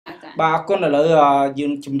bà con là lời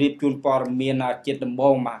dương chìm điệp chuồn bò miền chết đầm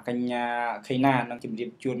bông mà canh nhà khai na đang chìm điệp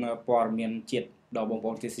chuồn bò miền chết đỏ bông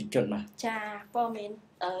bông thì sinh chuẩn mà cha bò miền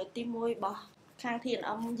ở tim môi bò khang thiền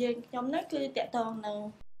ông dương nhóm nó cứ tẹt tông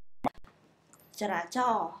nâng chả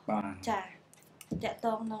cho cha tẹt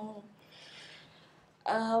tông nâng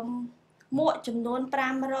mua chùm nôn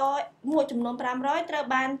pram roi trở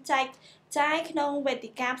ban chạy trái nông về tỷ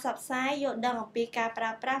cam sập sai vô đằng ở pika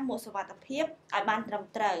pra một số vật tập hiệp ở ban trầm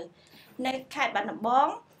trời nơi khai bản đầm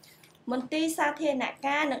bóng mình ti sa thiên nạ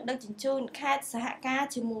ca nâng đăng chỉnh chun khai xã hạ ca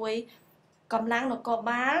chỉ mùi cầm lăng nó có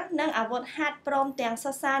bá nâng ở vốn hạt prom tiền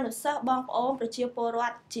xa nửa sơ bong ôm rồi chiều bồ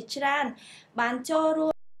loạt chỉ tràn bàn cho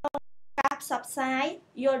luôn cáp sập sai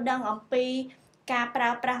vô đằng ở pika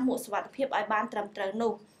pra một số vật tập hiệp ở ban trầm trời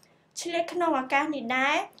nụ chỉ lấy nông ở ca này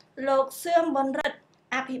đá lột xương bồn rực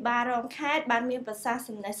อภิบาลรองแคดบ้านเมียนประสาส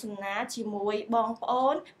มในสมนาจีมวยบองปอ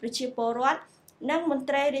นประชิปรวัตนั่งมน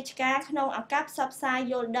ตรีราชการขนมอากับซับไซ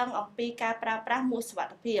โยดังออกปีการปราบปรามมูสวัส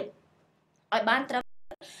ดิภาพอ้อยบ้านตระ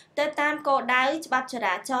เตตามโกได้ฉบับจร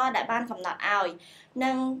าจรได้บ้านกำหนดอ้อย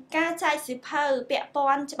นั่งการใจสิเพอเปียปอ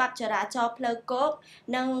นฉบับจราจรเพลโกก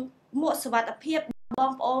นั่งมูสวัสดิภาพบอ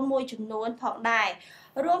งปอนมวยจำนวนพอได้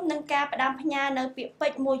ร่วมนั่งการประดามพญานั่งเปียเป็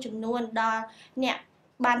ดมวยจำนวนดอเนี่ย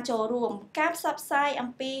บานโจรวมการซับไซอัม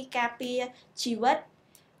ปีกาเปียชีวิต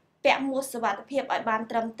แปะมูสวัสดิภาพไอบาน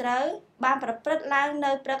ตรำเต๋อบานประพฤติล้างเน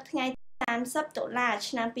ยประไงตามซับตุลาช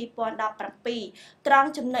นปีปอนดอกประปีตรอง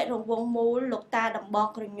จำเนยรงวงมูลูกตาดำบอ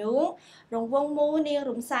กระยุงรงวงมูนี่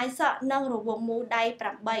รุมไซส์สะนั่งรงวงมูได้ปร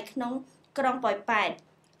ะใบขนมกรองปล่อยแปด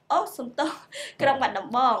โอ้สมโตกรองบัดด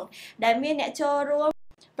ำบองได้เมียเนี่ยโจรวม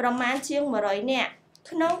ประมาณเชียง100เนี่ย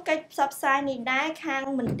ขนมกัดซับไซนี่ได้ข้าง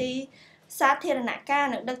มันตีสาธารณการ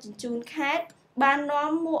หนึ่งดักจินจูนแคสบ้านน้อ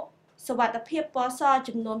มมั่วสวัสดิภาพปอซอจ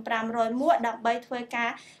ำนวน300มั่วดับใบถวยกา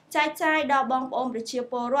ใจดอกบองปอมหรือเชียว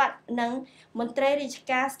โปรวัดนังมนตรีราช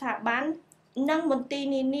การสถาบันนังมนตรี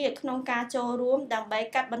นี่ขนมกาโจรวมดับใบ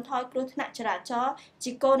กัดบรรทอยกรุธนาจราจร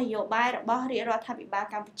จิโกนโยบายระบอบเรียรัฐบิบาล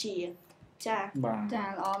กัมพูชีจ้า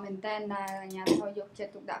ល្អមែនតើអាញាធរយកចិត្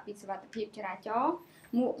តទុកដាក់ពីសវត្ថិភាពចរាចរណ៍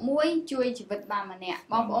មួយជួយជីវិតបានម្នាក់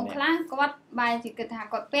បងប្អូនខ្លះគាត់បែរជាគិតថា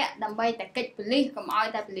គាត់ពាក់ដើម្បីតែកិច្ចប៉ូលីសកុំឲ្យ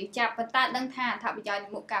តែប៉ូលីសចាប់ប៉ុន្តែដឹងថាអត្ថប្រយោជន៍នៃ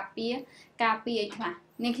មុខការពារអីខ្លះ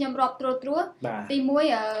នាងខ្ញុំរាប់ត្រួសទី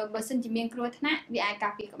1បើសិនជាមានគ្រោះថ្នាក់វាអាចកា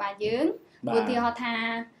រពារក្បាលយើងឧទាហរណ៍ថា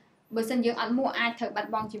បើសិនយើងអត់មួកអាចត្រូវបា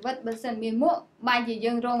ត់បង់ជីវិតបើសិនមានមួកបែរជា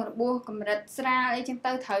យើងរងរបួសកម្រិតស្រាលអីចឹង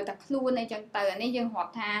ទៅត្រូវតែខ្លួនអីចឹងទៅអានេះយើងរា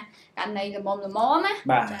ប់ថាករណីល្មមណា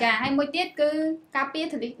ចាហើយមួយទៀតគឺការពារ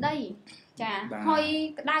ធូលីសដីចាហើយ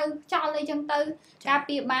ក្តៅចោលអីចឹងទៅការ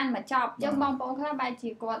ពារបានមកចប់ចឹងបងប្អូនខ្លះបែរជា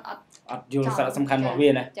គាត់អត់យល់សារៈសំខាន់របស់វា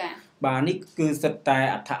ណាបាទនេះគឺសិតតែ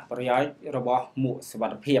អត្ថប្រយោជន៍របស់មួកសុវ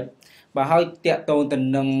ត្ថិភាពបាទហើយតាក់ទងទៅ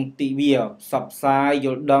នឹងទិវាសពផ្សាយយ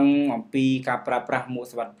ល់ដឹងអំពីការប្រើប្រាស់មួក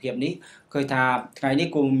សុវត្ថិភាពនេះឃើញថាថ្ងៃនេះ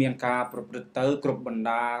គួរមានការប្រព្រឹត្តទៅគ្រប់បណ្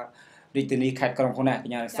ដារាជធានីខេត្តក្រុងផងណាក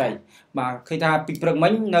ញ្ញារិស័យបាទឃើញថាពីព្រឹកមិ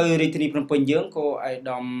ញនៅរាជធានីភ្នំពេញយើងក៏អៃ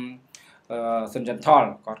ដាមសិនចន្ទថល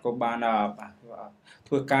គាត់ក៏បាន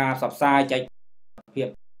ធ្វើការផ្សព្វផ្សាយចែកភាព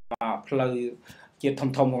ផ្លូវជាតិធំ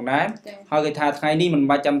ផងដែរហើយគេថាថ្ងៃនេះមិន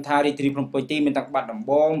បាច់ចាំថារាជធានីភ្នំពេញទេមានទាំងបាត់ដំ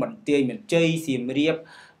បងបន្ទាយមានជ័យសៀមរាប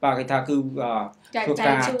បាទគេថាគឺធ្វើ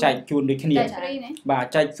ការចែកជូនដូចគ្នាបាទ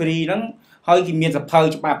ចែកហ្វ្រីហ្នឹងហើយគេមានសភៅ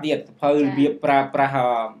ច្បាប់ទៀតសភៅរបៀបប្រើប្រាស់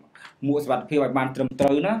មួកសុវត្ថិភាពឲ្យបានត្រឹមត្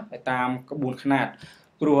រូវណាតាមក្បួនខ្នាត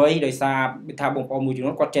ព្រោះអីដោយសារថាបងប្អូនមួយចំ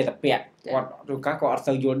នួនគាត់ចេះតែពាក់គាត់ឬក៏គាត់អត់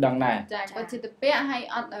សូវយល់ដឹងដែរចាគាត់ចេះតែពាក់ហើយ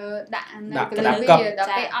អត់ដាក់នៅកលវាដល់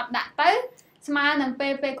ពេលអត់ដាក់ទៅស្មើនឹងពេ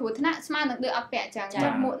លគ្រោះថ្នាក់ស្មើនឹងដូចអត់ពាក់ចឹ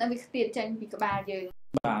ងមួកនៅវាស្ទាតចេញពីក្បាលយើង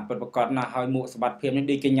បាទពិតប្រាកដណាស់ហើយមួកសុវត្ថិភាពនេះ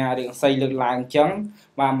ដូចកញ្ញារៀងស័យលើកឡើងចឹង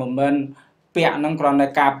បាទមិនមែនពាក់នឹងគ្រាន់តែ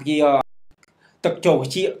ការពារទឹកចូលវិ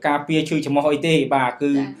ជាការពារឈឺច្រមុះអីទេបាទ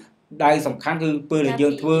គឺដៅសំខាន់គឺពេលដែលយើ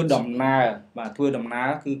ងធ្វើដំណើរបាទធ្វើដំណើរ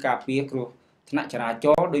គឺការពារគ្រោះថ្នាក់ចរាច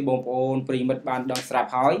រណ៍ដោយបងប្អូនប្រិមិត្តបានដឹងស្រាប់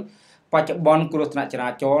ហើយបច្ចុប្បន្នគ្រោះថ្នាក់ចរា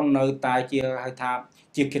ចរណ៍នៅតែជាហៅថា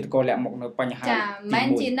ជាឃាតករលាក់មុខនៅបញ្ហាចាមិន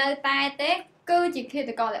ជានៅតែទេគឺជាឃា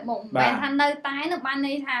តករលាក់មុខមិនមែនថានៅតែនោះបាន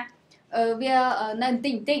ន័យថាវានៅបន្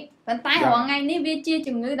តិចប៉ុន្តែរាល់ថ្ងៃនេះវាជា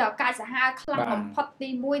ជំងឺដ៏កាចសាហាវខ្លាំងបំផុតទី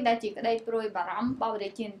1ដែលជាក្តីព្រួយបារម្ភរបស់ប្រ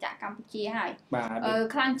ជាជនកម្ពុជាហើយ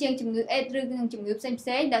ខ្លាំងជាងជំងឺអេដឬជំងឺផ្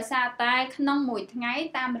សេងដោយសារតែក្នុងមួយថ្ងៃ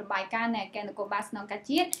តាមរបាយការណ៍នៃអង្គការនគរបាលស្នងការ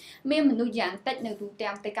ជាតិមានមនុស្សយ៉ាងតិចនៅទូ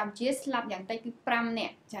ទាំងប្រទេសកម្ពុជាស្លាប់យ៉ាងតិចគឺ5នា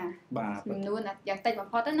ក់ចាចំនួនយ៉ាងតិចបំ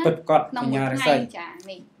ផុតណាក្នុងមួយថ្ងៃចា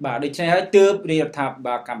នេះបាទដូច្នេះហើយទើបរដ្ឋាភិ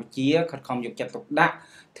បាលកម្ពុជាខិតខំយកចិត្តទុកដាក់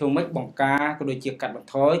ធ្វើម៉េចបង្ការក៏ដូចជាកាត់បន្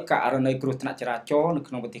ថយករណីគ្រោះថ្នាក់ចរាចរណ៍នៅ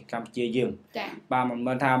ក្នុងប្រទេសកម្ពុជាយើងបាទមិន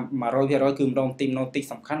មែនថា 100% គឺម្ដងទី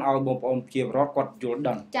សំខាន់ឲ្យបងប្អូនប្រជាពលរដ្ឋគាត់យល់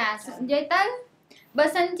ដឹងចានិយាយទៅ បើ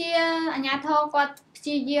សិនជាអាជ្ញាធរគាត់ព្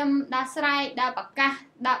យាយាមដាក់ស្រែកដាក់ប្រកាស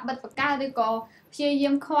ដាក់បិទប្រកាសឬក៏ព្យាយា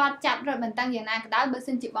មខាត់ចាប់រត់បន្តឹងយ៉ាងណាក៏ដោយបើ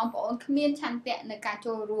សិនជាបងប្អូនគ្មានឆន្ទៈនៅការ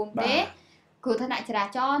ចូលរួមទេគ្រោះថ្នាក់ចរា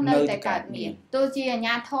ចរណ៍នៅតែកើតមានទោះជាអាជ្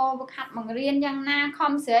ញាធរវឹកហាត់បង្រៀនយ៉ាងណា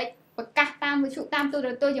ខំស្រែកប្រកាសតាមវិទ្យុតាមទូរ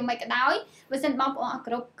ទស្សន៍យ៉ាងម៉េចក៏ដោយបើសិនបងប្អូនអត់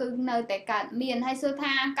គ្រប់គឺនៅតែកើតមានហើយសួរ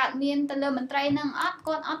ថាកើតមានទៅលើមន្ត្រីនឹងអត់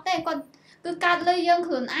គាត់អត់ទេគាត់គឺកើតលើយើង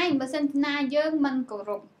ខ្លួនឯងបើសិនណាយើងមិនគោ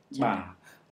រព បាទ